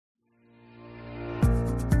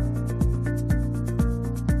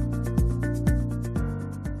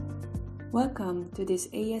Welcome to this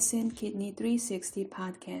ASN Kidney 360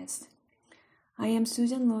 podcast. I am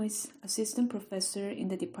Susan Lois, Assistant Professor in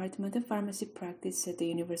the Department of Pharmacy Practice at the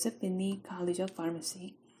University of Sydney College of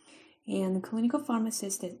Pharmacy and Clinical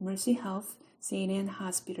Pharmacist at Mercy Health, St. Anne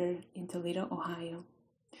Hospital in Toledo, Ohio.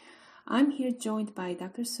 I'm here joined by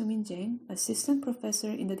Dr. Sumin Jang, Assistant Professor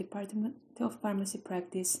in the Department of Pharmacy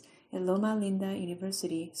Practice at Loma Linda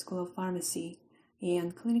University School of Pharmacy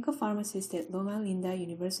and Clinical Pharmacist at Loma Linda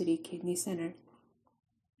University Kidney Center.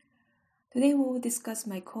 Today we will discuss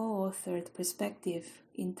my co-authored perspective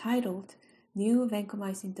entitled New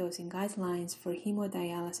Vancomycin Dosing Guidelines for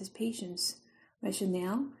Hemodialysis Patients,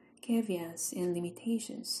 Rationale, Caveats, and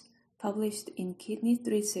Limitations, published in Kidney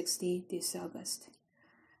 360 this August.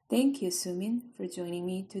 Thank you, Sumin, for joining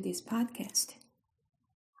me to this podcast.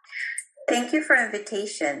 Thank you for the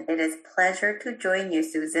invitation. It is a pleasure to join you,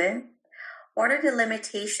 Susan. What are the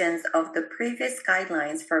limitations of the previous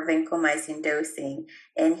guidelines for vancomycin dosing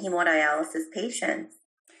in hemodialysis patients?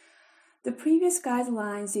 The previous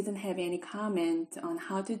guidelines didn't have any comment on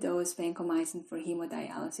how to dose vancomycin for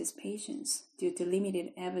hemodialysis patients due to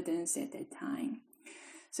limited evidence at that time.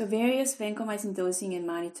 So various vancomycin dosing and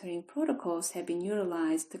monitoring protocols have been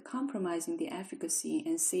utilized, compromising the efficacy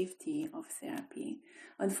and safety of therapy.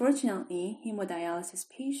 Unfortunately, hemodialysis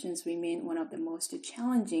patients remain one of the most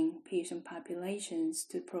challenging patient populations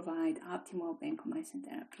to provide optimal vancomycin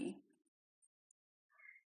therapy.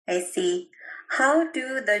 I see. How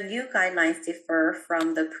do the new guidelines differ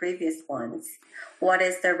from the previous ones? What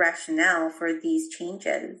is the rationale for these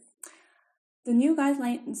changes? The new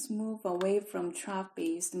guidelines move away from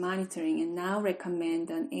trough-based monitoring and now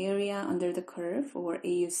recommend an area under the curve or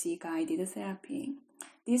AUC-guided therapy.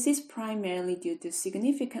 This is primarily due to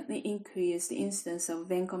significantly increased incidence of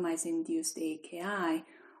vancomycin-induced AKI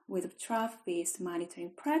with trough-based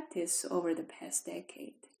monitoring practice over the past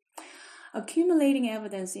decade. Accumulating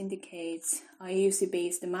evidence indicates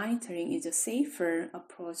AUC-based monitoring is a safer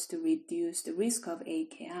approach to reduce the risk of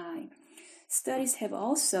AKI. Studies have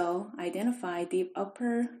also identified the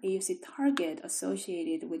upper AUC target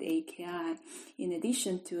associated with AKI in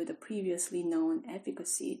addition to the previously known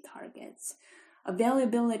efficacy targets.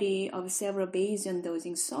 Availability of several Bayesian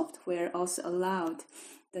dosing software also allowed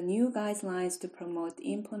the new guidelines to promote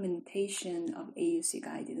the implementation of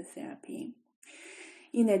AUC-guided therapy.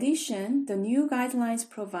 In addition, the new guidelines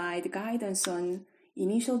provide guidance on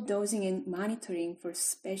initial dosing and monitoring for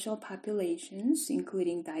special populations,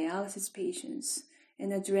 including dialysis patients,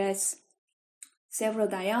 and address several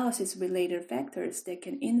dialysis-related factors that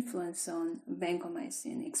can influence on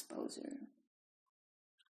vancomycin exposure.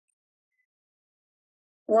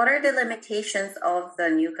 What are the limitations of the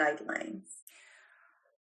new guidelines?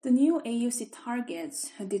 The new AUC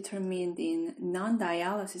targets are determined in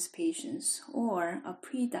non-dialysis patients or a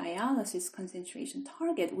pre-dialysis concentration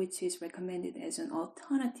target, which is recommended as an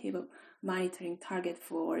alternative monitoring target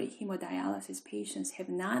for hemodialysis patients, have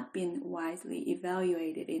not been widely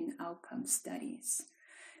evaluated in outcome studies.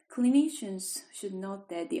 Clinicians should note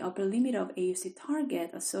that the upper limit of AUC target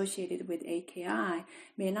associated with AKI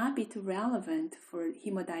may not be too relevant for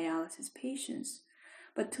hemodialysis patients.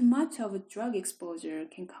 But too much of a drug exposure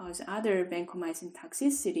can cause other vancomycin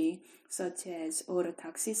toxicity, such as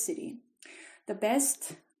ototoxicity. The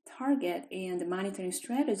best target and monitoring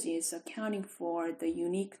strategies accounting for the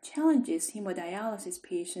unique challenges hemodialysis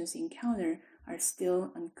patients encounter are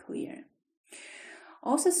still unclear.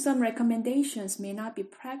 Also, some recommendations may not be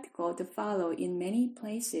practical to follow in many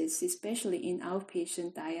places, especially in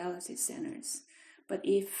outpatient dialysis centers. But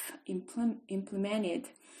if implemented,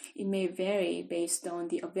 it may vary based on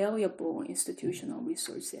the available institutional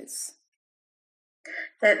resources.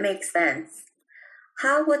 That makes sense.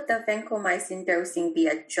 How would the vancomycin dosing be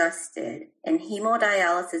adjusted in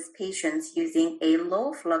hemodialysis patients using a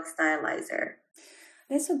low-flux dialyzer?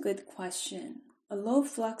 That's a good question. A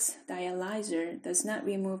low-flux dialyzer does not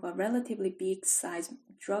remove a relatively big-sized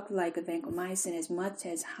drug like vancomycin as much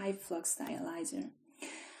as high-flux dialyzer.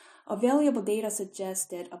 Available data suggests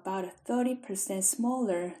that about a 30%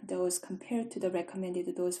 smaller dose compared to the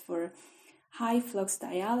recommended dose for high-flux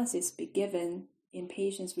dialysis be given in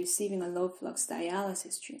patients receiving a low-flux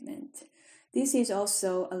dialysis treatment. This is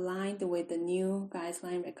also aligned with the new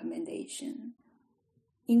guideline recommendation.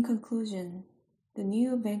 In conclusion, the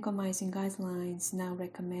new vancomycin guidelines now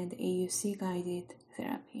recommend AUC-guided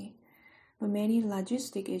therapy, but many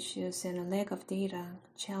logistic issues and a lack of data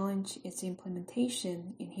challenge its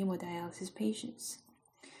implementation in hemodialysis patients.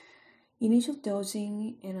 Initial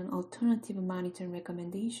dosing and an alternative monitoring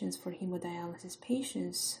recommendations for hemodialysis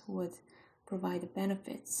patients would provide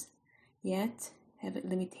benefits, yet have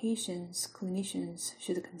limitations clinicians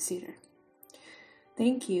should consider.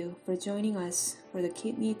 Thank you for joining us for the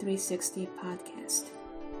Kidney 360 podcast.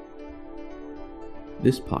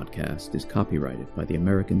 This podcast is copyrighted by the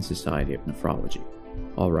American Society of Nephrology,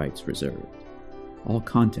 all rights reserved. All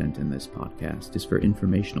content in this podcast is for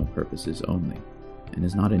informational purposes only and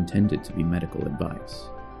is not intended to be medical advice.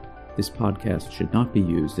 This podcast should not be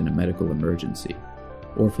used in a medical emergency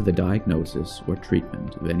or for the diagnosis or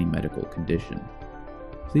treatment of any medical condition.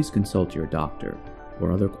 Please consult your doctor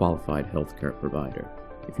or other qualified healthcare provider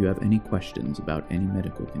if you have any questions about any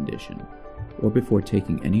medical condition or before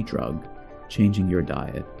taking any drug, changing your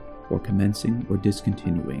diet, or commencing or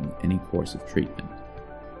discontinuing any course of treatment.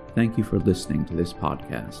 Thank you for listening to this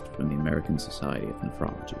podcast from the American Society of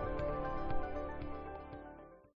Nephrology.